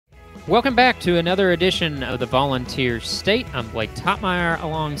Welcome back to another edition of the Volunteer State. I'm Blake Topmeyer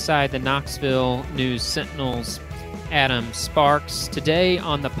alongside the Knoxville News Sentinel's Adam Sparks. Today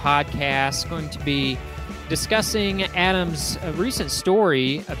on the podcast, going to be discussing Adam's recent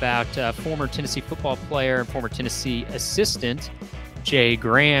story about former Tennessee football player and former Tennessee assistant, Jay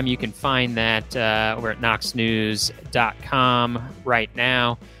Graham. You can find that over at knoxnews.com right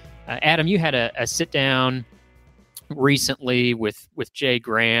now. Adam, you had a sit-down recently with Jay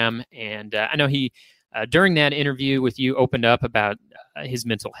Graham, and I know he during that interview with you opened up about his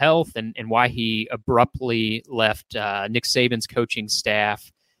mental health and why he abruptly left Nick Saban's coaching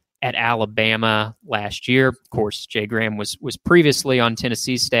staff at Alabama last year. Of course, Jay Graham was previously on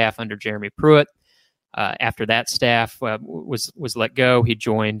Tennessee's staff under Jeremy Pruitt. After that staff was let go, he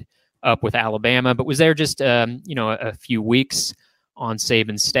joined up with Alabama, but was there just a few weeks on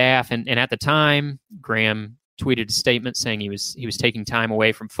Saban's staff, and at the time, Graham tweeted a statement saying he was taking time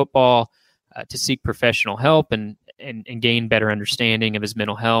away from football to seek professional help and gain better understanding of his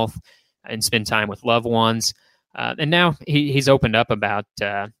mental health and spend time with loved ones. And now he's opened up about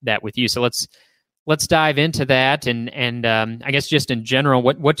that with you. So let's dive into that. And I guess just in general,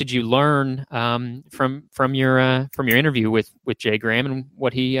 what did you learn from your interview with Jay Graham and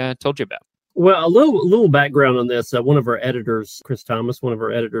what he told you about? Well, a little background on this. One of our editors, Chris Thomas, one of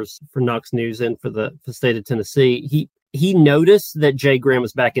our editors for Knox News and for the state of Tennessee, he noticed that Jay Graham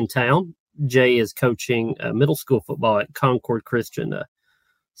was back in town. Jay is coaching middle school football at Concord Christian, a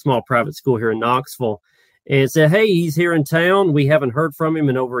small private school here in Knoxville, and said, "Hey, he's here in town. We haven't heard from him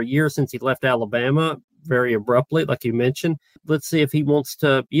in over a year since he left Alabama, very abruptly, like you mentioned. Let's see if he wants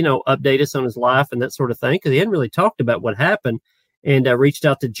to, update us on his life and that sort of thing," because he hadn't really talked about what happened. And I reached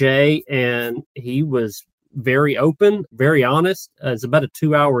out to Jay, and he was very open, very honest. It's about a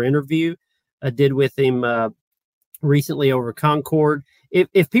 2-hour interview I did with him recently over Concord.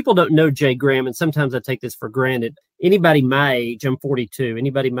 If people don't know Jay Graham, and sometimes I take this for granted, anybody my age, I'm 42,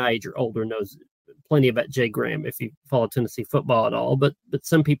 anybody my age or older knows plenty about Jay Graham if you follow Tennessee football at all, but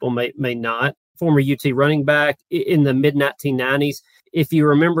some people may not. Former UT running back in the mid-1990s. If you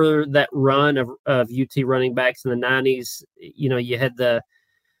remember that run of UT running backs in the 90s, you had the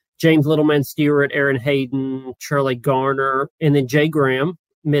James Littleman Stewart, Aaron Hayden, Charlie Garner, and then Jay Graham,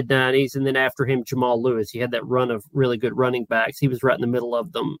 mid-90s, and then after him, Jamal Lewis. You had that run of really good running backs. He was right in the middle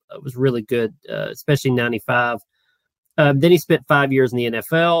of them. It was really good, especially 95. Then he spent 5 years in the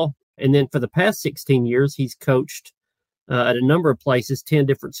NFL, and then for the past 16 years, he's coached at a number of places, 10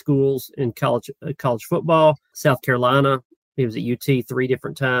 different schools in college football. South Carolina, he was at UT 3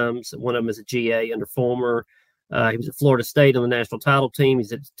 different times. One of them as a GA under Fulmer. He was at Florida State on the national title team.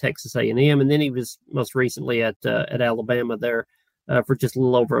 He's at Texas A&M, and then he was most recently at Alabama there for just a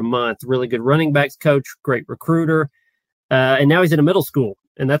little over a month. Really good running backs coach, great recruiter, and now he's in a middle school.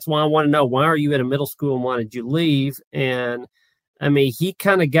 And that's why I want to know, why are you at a middle school and why did you leave? And I mean, he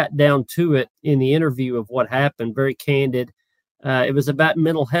kind of got down to it in the interview of what happened, very candid. It was about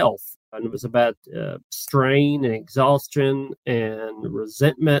mental health, and it was about strain and exhaustion and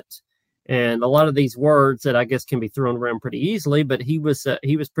resentment, and a lot of these words that I guess can be thrown around pretty easily. But he was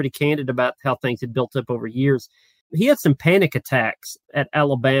pretty candid about how things had built up over years. He had some panic attacks at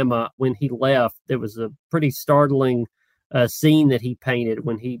Alabama when he left. There was a pretty startling scene that he painted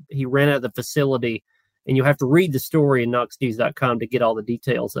when he ran out of the facility. And you'll have to read the story in knoxnews.com to get all the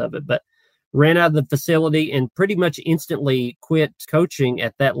details of it. But ran out of the facility and pretty much instantly quit coaching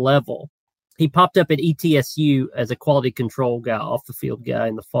at that level. He popped up at ETSU as a quality control guy, off the field guy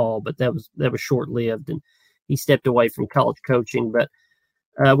in the fall, but that was short lived, and he stepped away from college coaching. But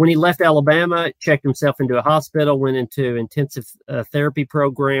when he left Alabama, checked himself into a hospital, went into intensive therapy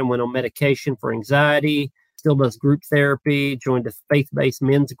program, went on medication for anxiety. Still does group therapy, joined a faith-based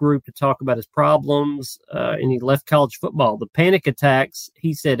men's group to talk about his problems, and he left college football. The panic attacks,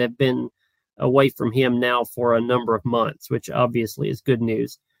 he said, have been away from him now for a number of months, which obviously is good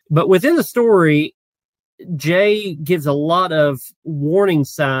news. But within the story, Jay gives a lot of warning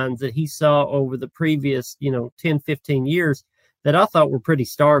signs that he saw over the previous, 10, 15 years that I thought were pretty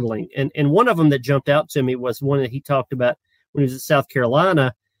startling. And one of them that jumped out to me was one that he talked about when he was at South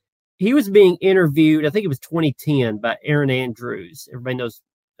Carolina. He was being interviewed, I think it was 2010, by Erin Andrews. Everybody knows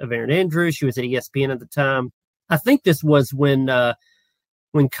of Erin Andrews. She was at ESPN at the time. I think this was when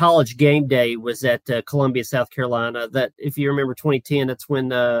College Game Day was at Columbia, South Carolina. That, if you remember 2010, that's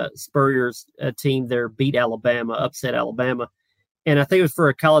when Spurrier's team there beat Alabama, upset Alabama. And I think it was for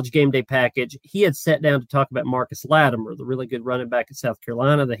a College Game Day package. He had sat down to talk about Marcus Latimer, the really good running back at South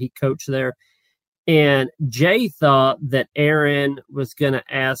Carolina that he coached there. And Jay thought that Erin was going to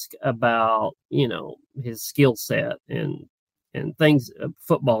ask about, his skill set and and things,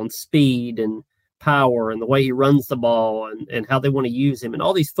 football and speed and power and the way he runs the ball and how they want to use him and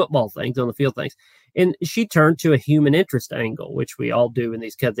all these football things on the field things. And she turned to a human interest angle, which we all do in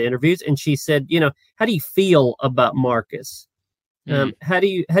these kinds of interviews. And she said, how do you feel about Marcus? How do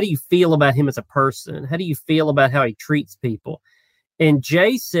you feel about him as a person? How do you feel about how he treats people? And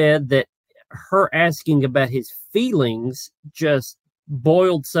Jay said that her asking about his feelings just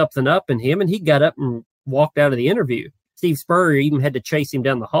boiled something up in him, and he got up and walked out of the interview. Steve Spurrier even had to chase him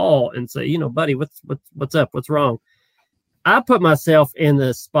down the hall and say, buddy, what's up? What's wrong? I put myself in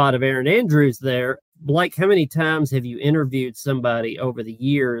the spot of Erin Andrews there. Blake, how many times have you interviewed somebody over the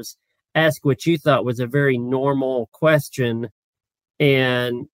years, ask what you thought was a very normal question,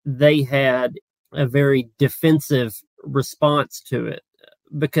 and they had a very defensive response to it?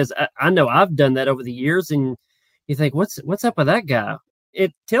 Because I know I've done that over the years, and you think, what's up with that guy?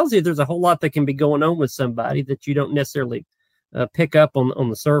 It tells you there's a whole lot that can be going on with somebody that you don't necessarily pick up on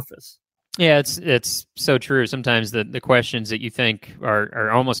the surface. Yeah, it's so true. Sometimes the questions that you think are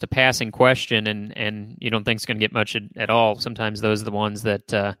almost a passing question and you don't think it's going to get much at all, sometimes those are the ones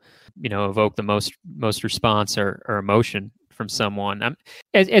that evoke the most response or emotion from someone.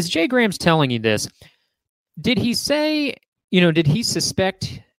 As Jay Graham's telling you this, did he say, did he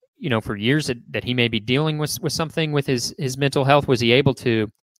suspect, for years that he may be dealing with something with his mental health? Was he able to,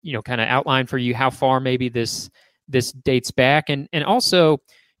 kind of outline for you how far maybe this dates back? And also,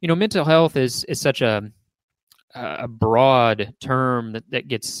 mental health is such a broad term that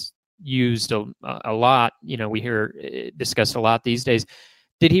gets used a lot. We hear it discussed a lot these days.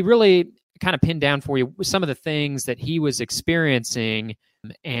 Did he really kind of pin down for you some of the things that he was experiencing?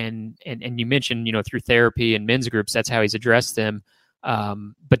 And you mentioned, through therapy and men's groups, that's how he's addressed them.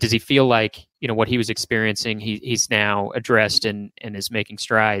 But does he feel like, what he was experiencing, he's now addressed and is making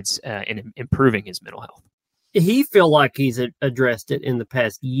strides in improving his mental health? He feel like he's addressed it in the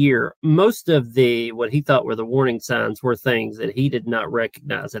past year. Most of what he thought were the warning signs were things that he did not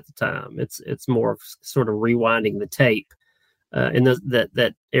recognize at the time. It's more of sort of rewinding the tape. And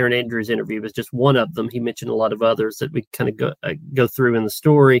that Erin Andrews interview was just one of them. He mentioned a lot of others that we kind of go through in the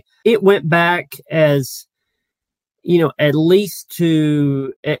story. It went back as, at least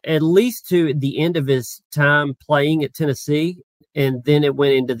to the end of his time playing at Tennessee, and then it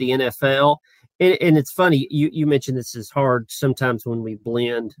went into the NFL. And it's funny, you mentioned this is hard sometimes when we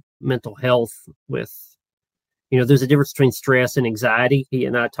blend mental health with, there's a difference between stress and anxiety. He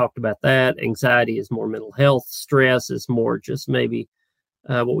and I talked about that. Anxiety is more mental health. Stress is more just maybe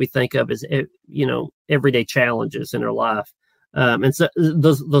what we think of as, everyday challenges in our life. And so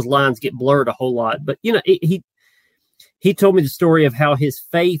those lines get blurred a whole lot. But, he told me the story of how his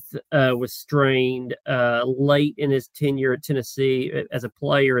faith was strained late in his tenure at Tennessee as a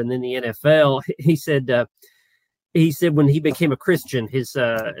player and then the NFL. He said when he became a Christian,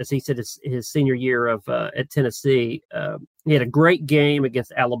 as he said, his senior year at Tennessee, he had a great game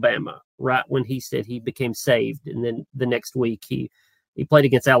against Alabama right when he said he became saved. And then the next week he played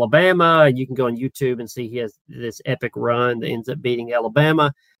against Alabama, and you can go on YouTube and see he has this epic run that ends up beating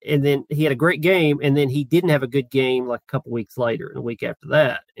Alabama. And then he had a great game, and then he didn't have a good game like a couple weeks later and a week after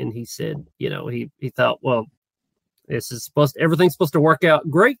that. And he said, he thought, well, everything's supposed to work out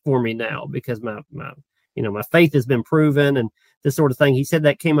great for me now because my faith has been proven and this sort of thing. He said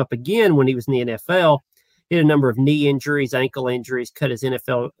that came up again when he was in the NFL. He had a number of knee injuries, ankle injuries, cut his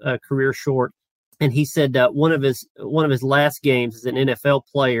NFL career short. And he said one of his last games as an NFL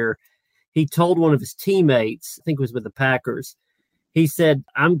player, he told one of his teammates, I think it was with the Packers, he said,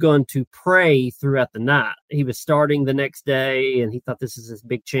 I'm going to pray throughout the night. He was starting the next day, and he thought this is his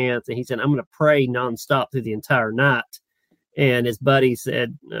big chance. And he said, I'm going to pray nonstop through the entire night. And his buddy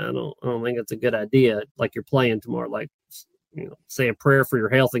said, I don't think it's a good idea. Like, you're playing tomorrow, like, say a prayer for your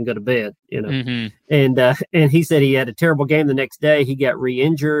health and go to bed, Mm-hmm. And he said he had a terrible game the next day. He got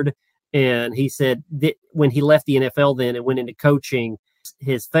re-injured. And he said that when he left the NFL then and went into coaching,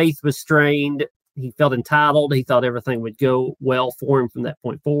 his faith was strained. He felt entitled. He thought everything would go well for him from that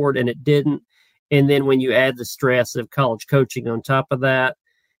point forward, and it didn't. And then when you add the stress of college coaching on top of that,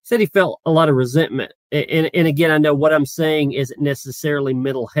 he said he felt a lot of resentment. And again, I know what I'm saying isn't necessarily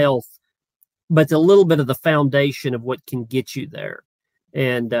mental health, but it's a little bit of the foundation of what can get you there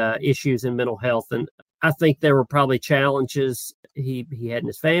and issues in mental health. And I think there were probably challenges he had in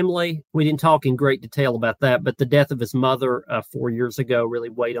his family. We didn't talk in great detail about that, but the death of his mother 4 years ago really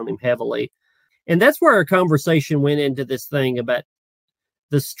weighed on him heavily. And that's where our conversation went into this thing about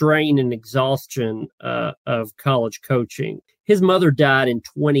the strain and exhaustion of college coaching. His mother died in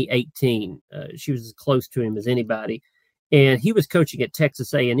 2018. She was as close to him as anybody. And he was coaching at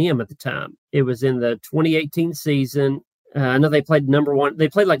Texas A&M at the time. It was in the 2018 season. I know they played number one. They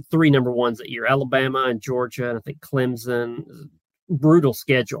played like 3 number ones that year: Alabama and Georgia, and I think Clemson. Brutal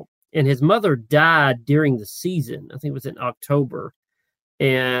schedule. And his mother died during the season. I think it was in October.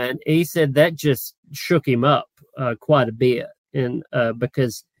 And he said that just shook him up quite a bit. And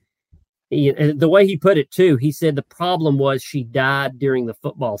because and the way he put it, too, he said the problem was she died during the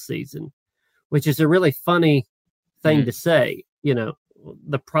football season, which is a really funny thing to say.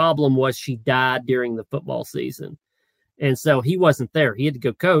 The problem was she died during the football season. And so he wasn't there. He had to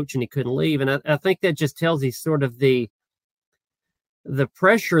go coach and he couldn't leave. And I think that just tells you sort of the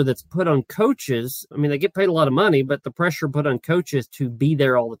pressure that's put on coaches. I mean, they get paid a lot of money, but the pressure put on coaches to be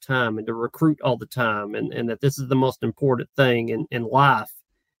there all the time and to recruit all the time, and that this is the most important thing in life.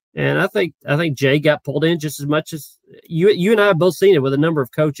 And I think Jay got pulled in just as much as you and I have both seen it with a number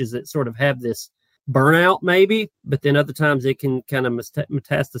of coaches that sort of have this burnout maybe, but then other times it can kind of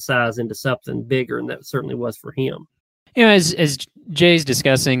metastasize into something bigger, and that certainly was for him. As Jay's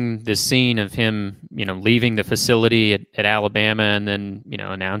discussing the scene of him, leaving the facility at Alabama, and then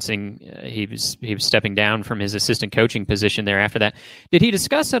announcing he was stepping down from his assistant coaching position there after that. Did he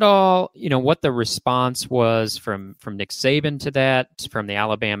discuss at all, what the response was from Nick Saban to that, from the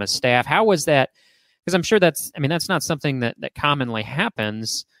Alabama staff? How was that? Because I'm sure that's not something that commonly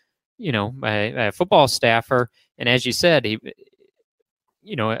happens, by a football staffer. And as you said, he,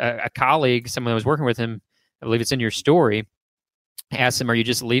 a colleague, someone that was working with him, I believe it's in your story, asked him, are you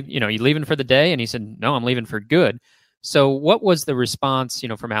just you leaving for the day? And he said, no, I'm leaving for good. So what was the response,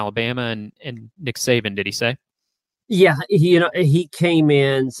 from Alabama and Nick Saban, did he say? Yeah, he came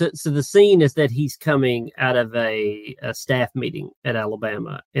in. So the scene is that he's coming out of a staff meeting at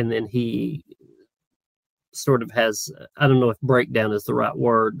Alabama, and then he sort of has, I don't know if breakdown is the right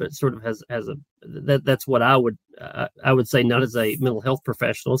word, but sort of has that's what I would say, not as a mental health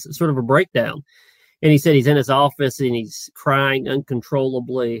professional. It's sort of a breakdown. And he said he's in his office and he's crying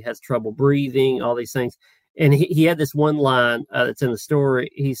uncontrollably, has trouble breathing, all these things. And he had this one line that's in the story.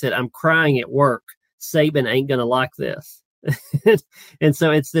 He said, "I'm crying at work. Saban ain't going to like this." And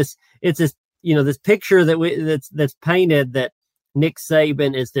so it's this this picture that's painted that Nick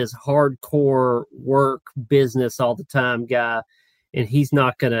Saban is this hardcore work business all the time guy, and he's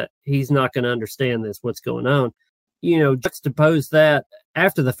not gonna understand what's going on. Juxtapose that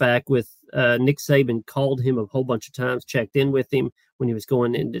after the fact with Nick Saban called him a whole bunch of times, checked in with him when he was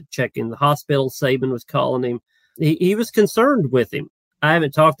going in to check in the hospital. Saban was calling him. He was concerned with him. I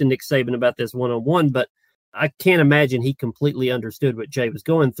haven't talked to Nick Saban about this one-on-one, but I can't imagine he completely understood what Jay was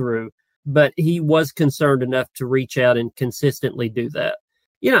going through. But he was concerned enough to reach out and consistently do that.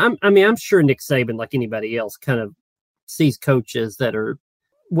 I'm sure Nick Saban, like anybody else, kind of sees coaches that are,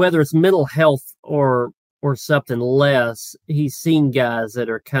 whether it's mental health or something less, he's seen guys that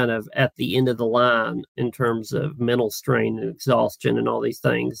are kind of at the end of the line in terms of mental strain and exhaustion and all these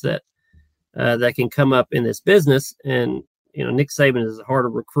things that can come up in this business. And, Nick Saban is as hard a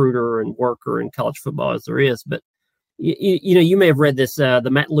recruiter and worker in college football as there is. But, you may have read this, the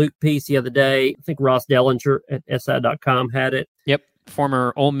Matt Luke piece the other day. I think Ross Dellinger at SI.com had it. Yep.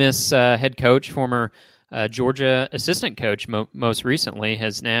 Former Ole Miss head coach, former Georgia assistant coach most recently,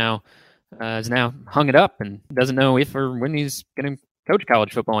 has now hung it up and doesn't know if or when he's going to coach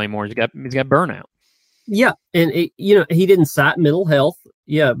college football anymore. He's got burnout. Yeah, and he didn't cite mental health.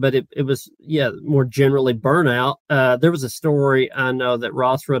 Yeah, but it was more generally burnout. There was a story I know that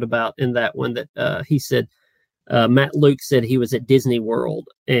Ross wrote about in that one that he said Matt Luke said he was at Disney World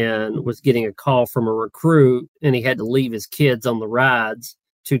and was getting a call from a recruit, and he had to leave his kids on the rides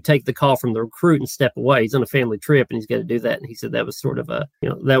to take the call from the recruit and step away. He's on a family trip and he's got to do that. And he said that was sort of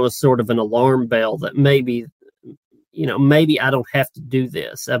an alarm bell that maybe I don't have to do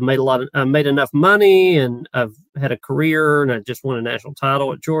this. I've made enough money and I've had a career and I just won a national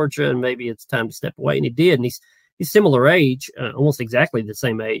title at Georgia, and maybe it's time to step away. And he did. And he's similar age, almost exactly the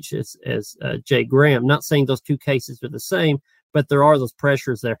same age as Jay Graham. Not saying those two cases are the same, but there are those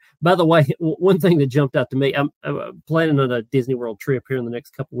pressures there. By the way, one thing that jumped out to me, I'm planning on a Disney World trip here in the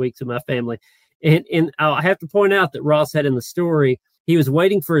next couple of weeks with my family. And I have to point out that Ross had in the story, he was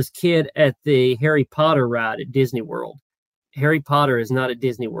waiting for his kid at the Harry Potter ride at Disney World. Harry Potter is not at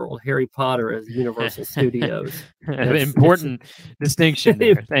Disney World. Harry Potter is Universal Studios. Important distinction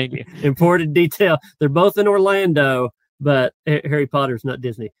there. Thank you. Important detail. They're both in Orlando, but Harry Potter is not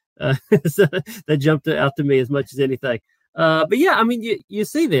Disney. So that jumped out to me as much as anything. But yeah, I mean, you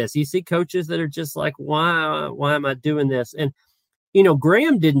see this. You see coaches that are just like, why am I doing this? And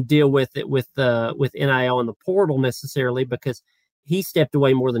Graham didn't deal with it with NIL and the portal necessarily, because he stepped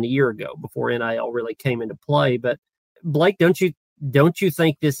away more than a year ago before NIL really came into play. But Blake, don't you don't you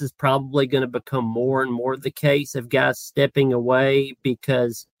think this is probably going to become more and more the case of guys stepping away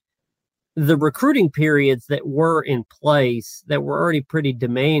because the recruiting periods that were in place that were already pretty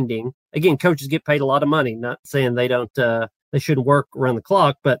demanding? Again, coaches get paid a lot of money, not saying they don't, they shouldn't work around the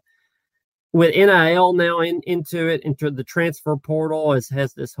clock, but with NIL now into the transfer portal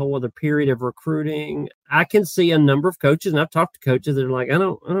has this whole other period of recruiting. I can see a number of coaches, and I've talked to coaches that are like, I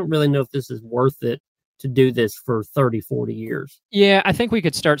don't really know if this is worth it to do this for 30, 40 years. Yeah, I think we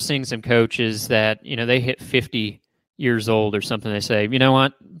could start seeing some coaches that, they hit 50 years old or something. They say, you know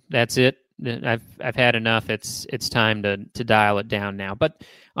what, that's it. I've had enough. It's time to dial it down now. But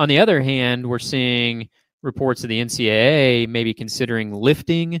on the other hand, we're seeing reports of the NCAA maybe considering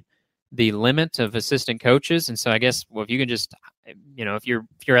lifting the limit of assistant coaches. And so I guess, well, if you can just, if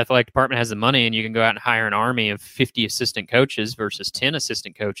your athletic department has the money and you can go out and hire an army of 50 assistant coaches versus 10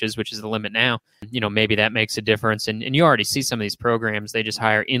 assistant coaches, which is the limit now, maybe that makes a difference. And you already see some of these programs, they just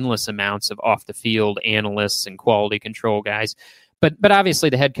hire endless amounts of off the field analysts and quality control guys. But obviously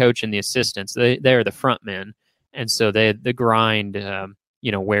the head coach and the assistants, they're the front men. And so the grind,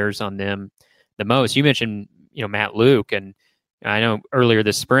 wears on them the most. You mentioned, Matt Luke, and I know earlier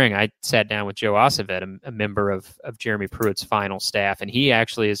this spring I sat down with Joe Ossavet, a member of Jeremy Pruitt's final staff, and he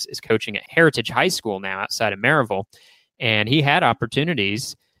actually is coaching at Heritage High School now outside of Maryville, and he had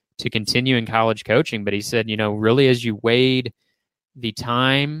opportunities to continue in college coaching, but he said, really as you weighed the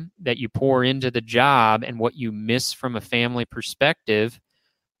time that you pour into the job and what you miss from a family perspective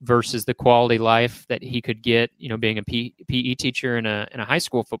versus the quality life that he could get, being a PE teacher and a high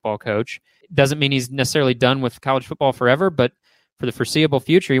school football coach, doesn't mean he's necessarily done with college football forever, but for the foreseeable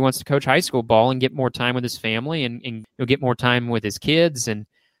future, he wants to coach high school ball and get more time with his family and get more time with his kids. And,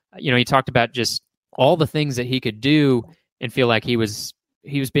 he talked about just all the things that he could do and feel like he was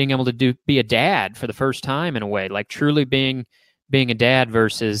being able to be a dad for the first time in a way, like truly being a dad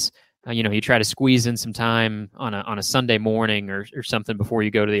versus, you try to squeeze in some time on a Sunday morning or something before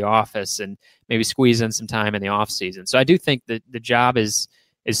you go to the office and maybe squeeze in some time in the off season. So I do think that the job is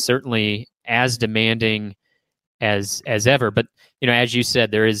certainly as demanding as ever. But, as you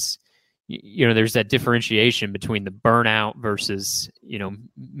said, there's that differentiation between the burnout versus,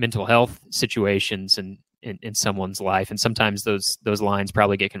 mental health situations in someone's life. And sometimes those lines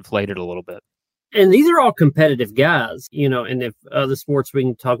probably get conflated a little bit. And these are all competitive guys, and if other sports, we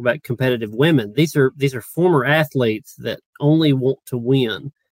can talk about competitive women. These are former athletes that only want to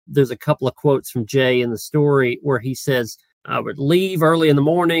win. There's a couple of quotes from Jay in the story where he says, I would leave early in the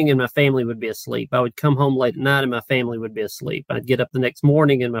morning and my family would be asleep. I would come home late at night and my family would be asleep. I'd get up the next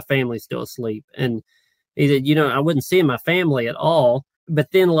morning and my family's still asleep. And he said, I wouldn't see my family at all. But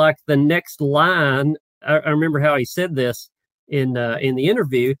then like the next line, I remember how he said this in the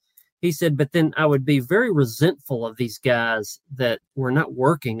interview. He said, but then I would be very resentful of these guys that were not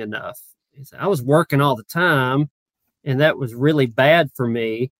working enough. He said, I was working all the time and that was really bad for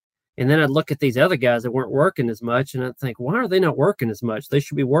me. And then I'd look at these other guys that weren't working as much, and I'd think, why are they not working as much? They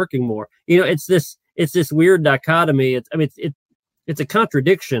should be working more. It's this weird dichotomy. It's a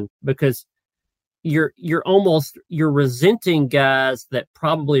contradiction because you're resenting guys that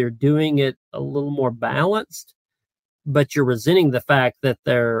probably are doing it a little more balanced, but you're resenting the fact that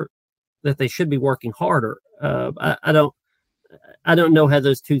they should be working harder. I don't know how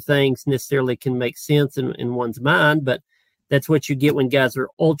those two things necessarily can make sense in one's mind, but that's what you get when guys are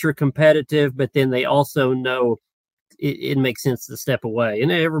ultra competitive, but then they also know it makes sense to step away. And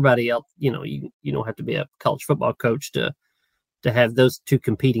everybody else, you don't have to be a college football coach to have those two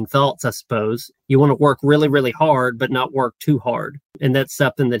competing thoughts, I suppose. You want to work really, really hard, but not work too hard. And that's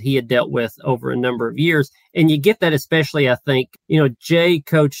something that he had dealt with over a number of years. And you get that especially, I think, Jay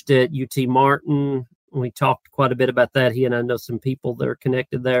coached at UT Martin. We talked quite a bit about that. He and I know some people that are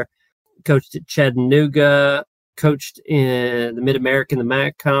connected there. Coached at Chattanooga, coached in the Mid-American, the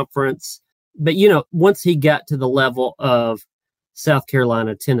MAC conference. But, once he got to the level of South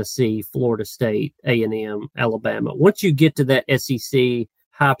Carolina, Tennessee, Florida State, A&M, Alabama, once you get to that SEC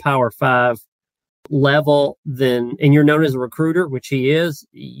high Power 5 level, and you're known as a recruiter, which he is,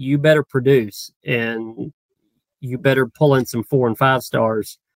 you better produce and you better pull in some 4 and 5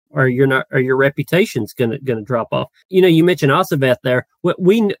 stars or your reputation's going to drop off. You mentioned Ossavet there.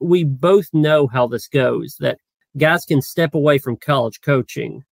 We both know how this goes, that guys can step away from college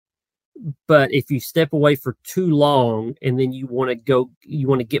coaching, but if you step away for too long and then you want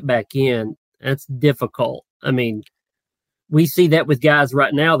to get back in, that's difficult. I mean, we see that with guys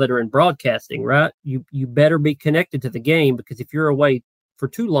right now that are in broadcasting, right? You better be connected to the game, because if you're away for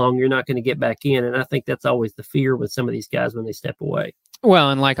too long, you're not going to get back in. And I think that's always the fear with some of these guys when they step away.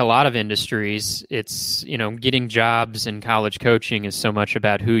 Well, and like a lot of industries, it's, getting jobs in college coaching is so much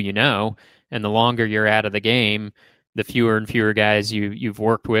about who you know. And the longer you're out of the game, the fewer and fewer guys you've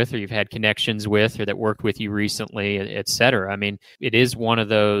worked with or you've had connections with or that worked with you recently, et cetera. I mean, it is one of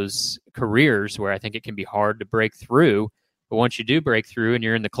those careers where I think it can be hard to break through. But once you do break through and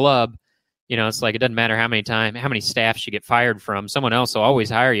you're in the club, it's like it doesn't matter how many staffs you get fired from. Someone else will always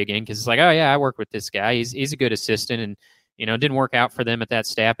hire you again because it's like, oh, yeah, I work with this guy. He's a good assistant. And it didn't work out for them at that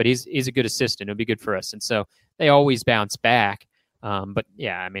staff, but he's a good assistant. It'll be good for us. And so they always bounce back. But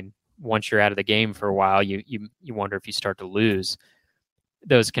yeah, I mean, once you're out of the game for a while, you wonder if you start to lose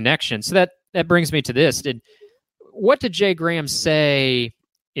those connections. So that brings me to this. What did Jay Graham say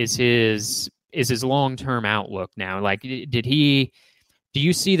is his long-term outlook now? Like, do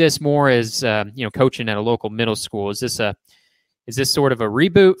you see this more as coaching at a local middle school? Is this sort of a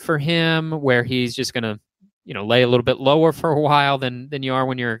reboot for him where he's just going to lay a little bit lower for a while than you are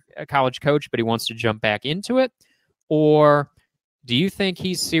when you're a college coach, but he wants to jump back into it? Or do you think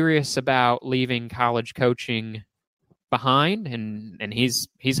he's serious about leaving college coaching behind and he's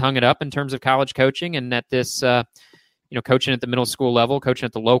hung it up in terms of college coaching, and that this, coaching at the middle school level, coaching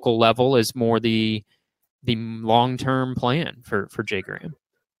at the local level is more the long-term plan for Jay Graham?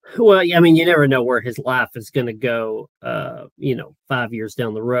 Well, I mean, you never know where his life is going to go, 5 years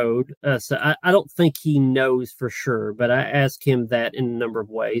down the road. So I don't think he knows for sure, but I asked him that in a number of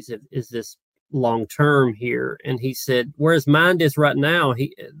ways. Is this long-term here? And he said, where his mind is right now,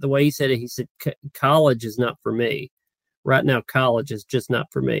 the way he said it, he said, college is not for me. Right now, college is just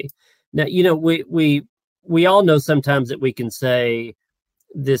not for me. Now, we all know sometimes that we can say,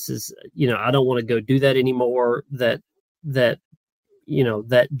 this is, I don't want to go do that anymore, that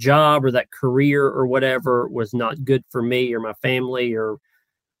job or that career or whatever was not good for me or my family or,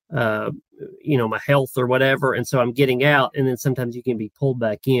 my health or whatever. And so I'm getting out. And then sometimes you can be pulled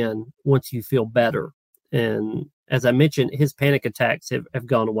back in once you feel better. And as I mentioned, his panic attacks have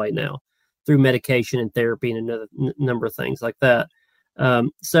gone away now through medication and therapy and another number of things like that.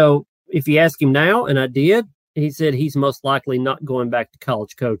 So if you ask him now, and I did, he said he's most likely not going back to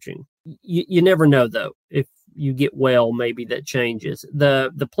college coaching. You never know, though. If you get well, maybe that changes.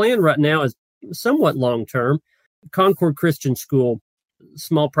 The plan right now is somewhat long-term. Concord Christian School,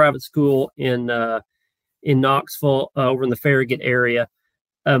 small private school in Knoxville, over in the Farragut area.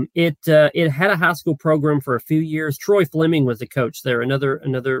 It had a high school program for a few years. Troy Fleming was the coach there,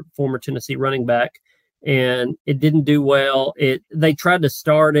 another former Tennessee running back, and it didn't do well. They tried to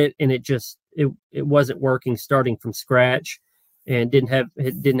start it, and it wasn't working, starting from scratch, and didn't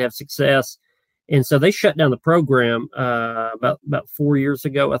have success. And so they shut down the program about 4 years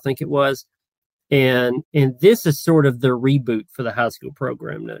ago, I think it was. And this is sort of the reboot for the high school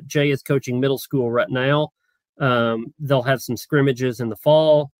program. Now, Jay is coaching middle school right now. They'll have some scrimmages in the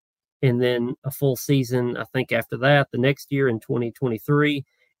fall, and then a full season, I think, after that, the next year in 2023.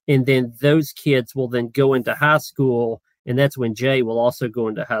 And then those kids will then go into high school, and that's when Jay will also go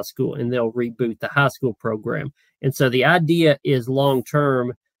into high school, and they'll reboot the high school program. And so the idea is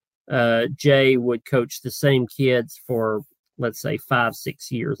long-term, Jay would coach the same kids for, let's say,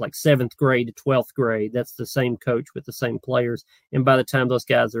 5-6 years, like 7th grade to 12th grade. That's the same coach with the same players. And by the time those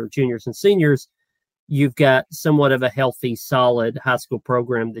guys are juniors and seniors, you've got somewhat of a healthy, solid high school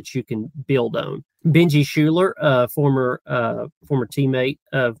program that you can build on. Benji Schuler, former teammate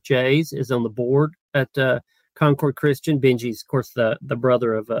of Jay's, is on the board at Concord Christian. Benji's, of course, the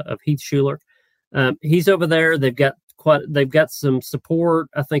brother of Heath Schuler. He's over there. They've got some support.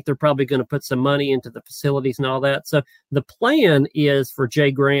 I think they're probably going to put some money into the facilities and all that. So the plan is for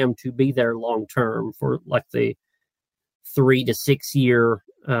Jay Graham to be there long term for like the 3 to 6 year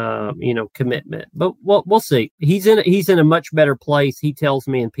commitment. But we'll see. He's in a much better place, he tells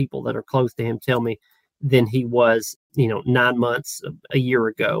me, and people that are close to him tell me, than he was 9 months, a year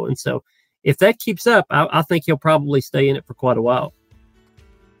ago. And so if that keeps up, I think he'll probably stay in it for quite a while.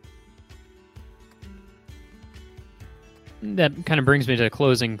 That kind of brings me to a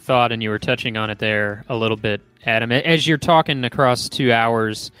closing thought, and you were touching on it there a little bit, Adam. As you're talking across 2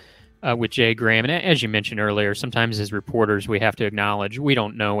 hours with Jay Graham, and as you mentioned earlier, sometimes as reporters we have to acknowledge we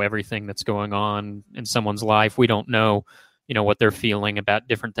don't know everything that's going on in someone's life. We don't know, what they're feeling about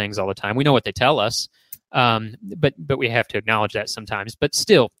different things all the time. We know what they tell us, but we have to acknowledge that sometimes. But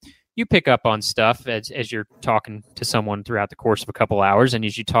still, you pick up on stuff as you're talking to someone throughout the course of a couple hours, and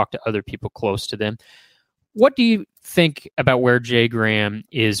as you talk to other people close to them. What do you think about where Jay Graham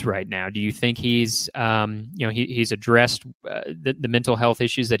is right now? Do you think he's, he's addressed the mental health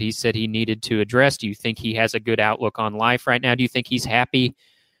issues that he said he needed to address? Do you think he has a good outlook on life right now? Do you think he's happy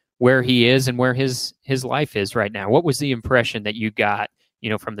where he is and where his life is right now. What was the impression that you got,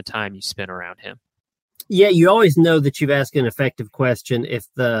 from the time you spent around him? Yeah, you always know that you've asked an effective question if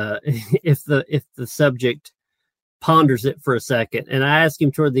the if the subject ponders it for a second. And I asked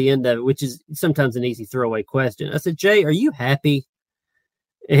him toward the end of it, which is sometimes an easy throwaway question. I said, Jay, are you happy?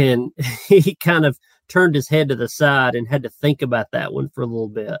 And he kind of turned his head to the side and had to think about that one for a little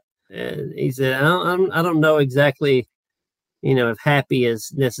bit. And he said, I don't know exactly, if happy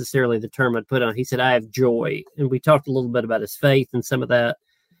is necessarily the term I'd put on. He said, I have joy. And we talked a little bit about his faith and some of that.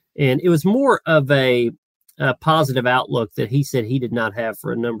 And it was more of a positive outlook that he said he did not have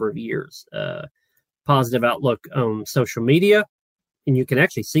for a number of years. Positive outlook on social media. And you can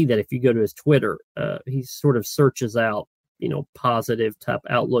actually see that if you go to his Twitter. He sort of searches out, positive type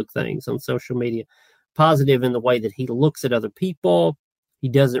outlook things on social media. Positive in the way that he looks at other people. He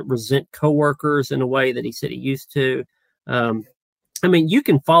doesn't resent coworkers in a way that he said he used to. You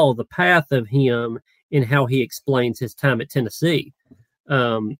can follow the path of him in how he explains his time at Tennessee.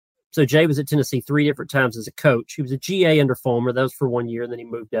 So Jay was at Tennessee 3 different times as a coach. He was a GA under Fulmer. That was for 1 year. And then he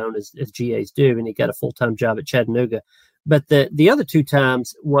moved down as GAs do, and he got a full-time job at Chattanooga. But the other 2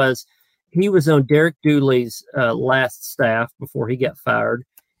 times was he was on Derek Dooley's last staff before he got fired.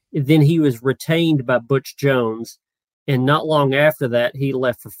 Then he was retained by Butch Jones. And not long after that, he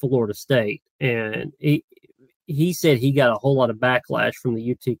left for Florida State. And he said he got a whole lot of backlash from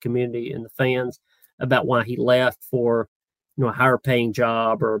the UT community and the fans about why he left for a higher paying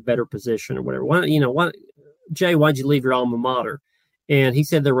job or a better position or whatever. Jay, why'd you leave your alma mater? And he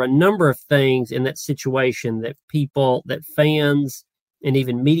said there were a number of things in that situation that fans and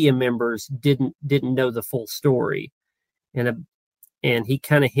even media members didn't know the full story. And he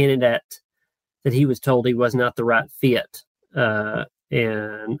kind of hinted at that he was told he was not the right fit.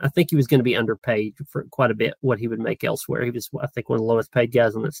 And I think he was going to be underpaid for quite a bit what he would make elsewhere. He was, I think, one of the lowest paid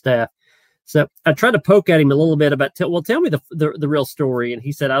guys on that staff. So I tried to poke at him a little bit about, tell me the real story. And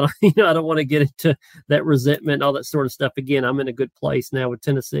he said, I don't want to get into that resentment and all that sort of stuff again. I'm in a good place now with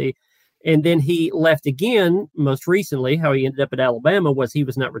Tennessee. And then he left again. Most recently, how he ended up at Alabama was he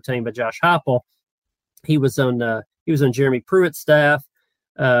was not retained by Josh Heupel. He was on Jeremy Pruitt's staff.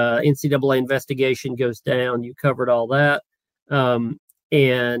 NCAA investigation goes down. You covered all that.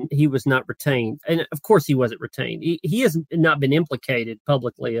 And he was not retained. And of course he wasn't retained. He has not been implicated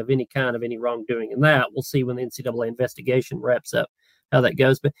publicly of any wrongdoing in that. We'll see when the NCAA investigation wraps up how that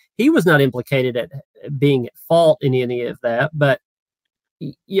goes. But he was not implicated at being at fault in any of that. But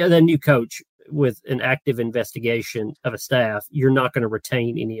yeah, the new coach with an active investigation of a staff, you're not going to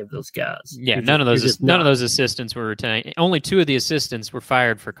retain any of those guys. Yeah, none of those assistants were retained. Only 2 of the assistants were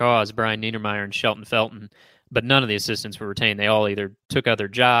fired for cause, Brian Niedermeyer and Shelton Felton. But none of the assistants were retained. They all either took other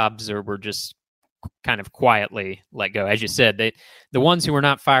jobs or were just kind of quietly let go. As you said, the ones who were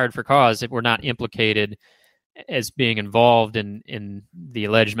not fired for cause, were not implicated as being involved in the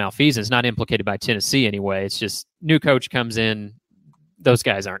alleged malfeasance, not implicated by Tennessee anyway. It's just new coach comes in, those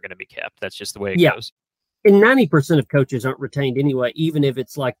guys aren't going to be kept. That's just the way it goes. And 90% of coaches aren't retained anyway, even if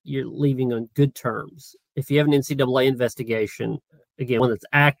it's like you're leaving on good terms. If you have an NCAA investigation, again, one that's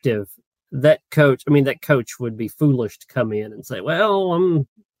active, that coach would be foolish to come in and say, well, I'm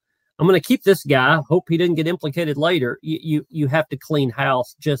going to keep this guy. Hope he didn't get implicated later. You have to clean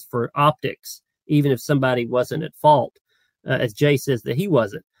house just for optics, even if somebody wasn't at fault, as Jay says that he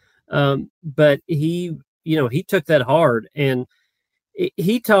wasn't. But he took that hard. And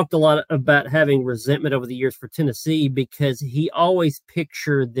he talked a lot about having resentment over the years for Tennessee because he always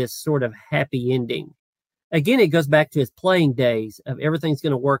pictured this sort of happy ending. Again, it goes back to his playing days of everything's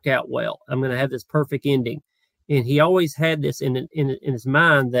going to work out well. I'm going to have this perfect ending. And he always had this in his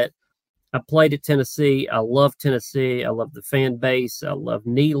mind that I played at Tennessee. I love Tennessee. I love the fan base. I love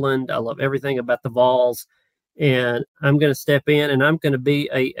Neyland. I love everything about the Vols. And I'm going to step in and I'm going to be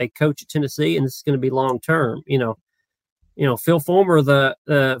a coach at Tennessee, and this is going to be long term. Phil Fulmer, the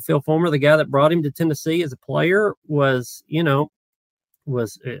guy that brought him to Tennessee as a player, was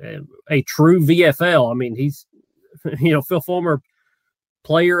a true VFL. I mean, he's, Phil Fulmer,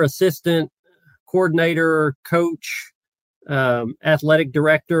 player, assistant, coordinator, coach, athletic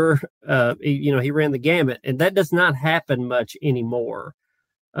director. He ran the gamut, and that does not happen much anymore.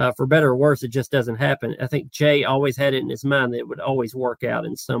 For better or worse, it just doesn't happen. I think Jay always had it in his mind that it would always work out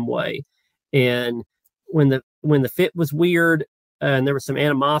in some way. And when the fit was weird, and there was some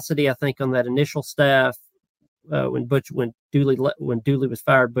animosity, I think, on that initial staff, when Dooley was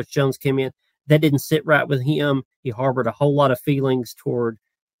fired, Butch Jones came in. That didn't sit right with him. He harbored a whole lot of feelings toward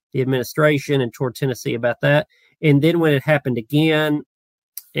the administration and toward Tennessee about that. And then when it happened again,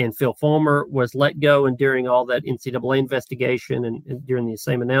 and Phil Fulmer was let go. And during all that NCAA investigation and during the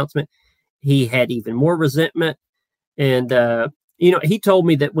same announcement, he had even more resentment. And, he told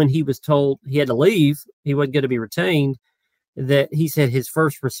me that when he was told he had to leave, he wasn't going to be retained, that he said his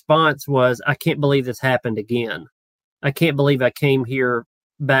first response was, I can't believe this happened again. I can't believe I came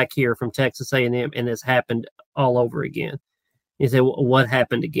back here from Texas A&M and this happened all over again. He said, what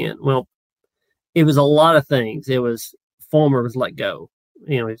happened again? Well, it was a lot of things. It was Fulmer was let go.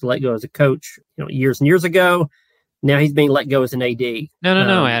 He was let go as a coach, years and years ago. Now he's being let go as an AD.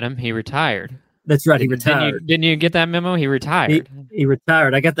 No, Adam. He retired. That's right. He retired. Didn't you get that memo? He retired. He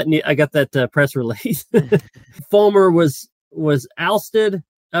retired. I got that press release. Fulmer was ousted.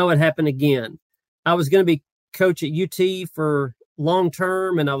 Oh, it happened again. I was going to be coach at UT for long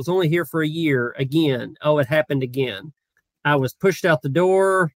term, and I was only here for a year. Again. Oh, it happened again. I was pushed out the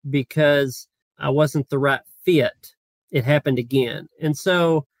door because I wasn't the right fit. It happened again. And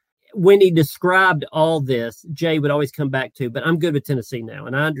so when he described all this, Jay would always come back to, but I'm good with Tennessee now,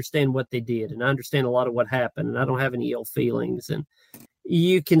 and I understand what they did, and I understand a lot of what happened, and I don't have any ill feelings. And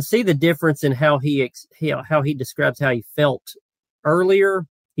you can see the difference in how he describes how he felt earlier,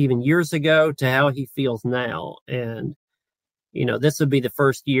 even years ago, to how he feels now. And, this would be the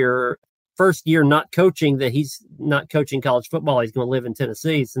first year not coaching that he's not coaching college football. He's going to live in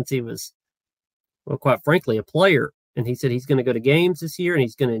Tennessee since he was, well, quite frankly, a player. And he said he's going to go to games this year and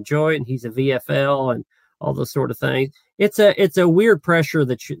he's going to enjoy it. And he's a VFL and all those sort of things. It's a weird pressure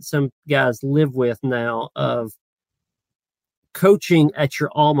that some guys live with now of coaching at your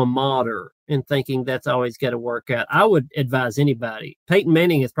alma mater and thinking that's always got to work out. I would advise anybody. Peyton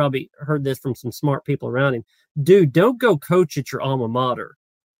Manning has probably heard this from some smart people around him. Dude, don't go coach at your alma mater,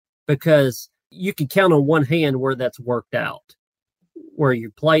 because you can count on one hand where that's worked out. Where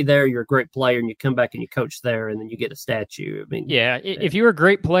you play there, you're a great player, and you come back and you coach there, and then you get a statue. I mean, yeah, if you're a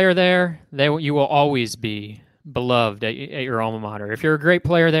great player there, you will always be beloved at your alma mater. If you're a great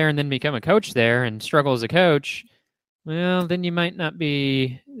player there and then become a coach there and struggle as a coach, well, then you might not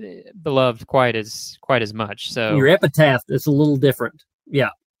be beloved quite as much. So your epitaph is a little different. Yeah,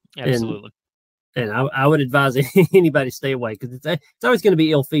 absolutely. And I would advise anybody to stay away, because it's always going to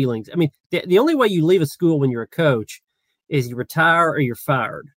be ill feelings. I mean, the only way you leave a school when you're a coach is you retire or you're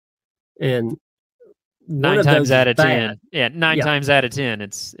fired. And 9 times out of 10. Yeah, 9 times out of 10,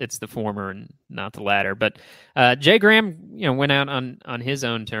 it's the former and not the latter. But Jay Graham, went out on his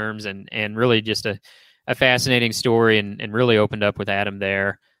own terms and really just a fascinating story and really opened up with Adam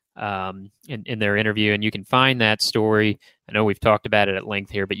there in their interview. And you can find that story. I know we've talked about it at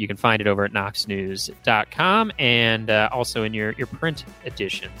length here, but you can find it over at knoxnews.com and also in your print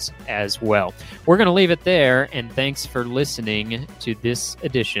editions as well. We're going to leave it there, and thanks for listening to this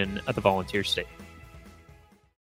edition of the Volunteer State.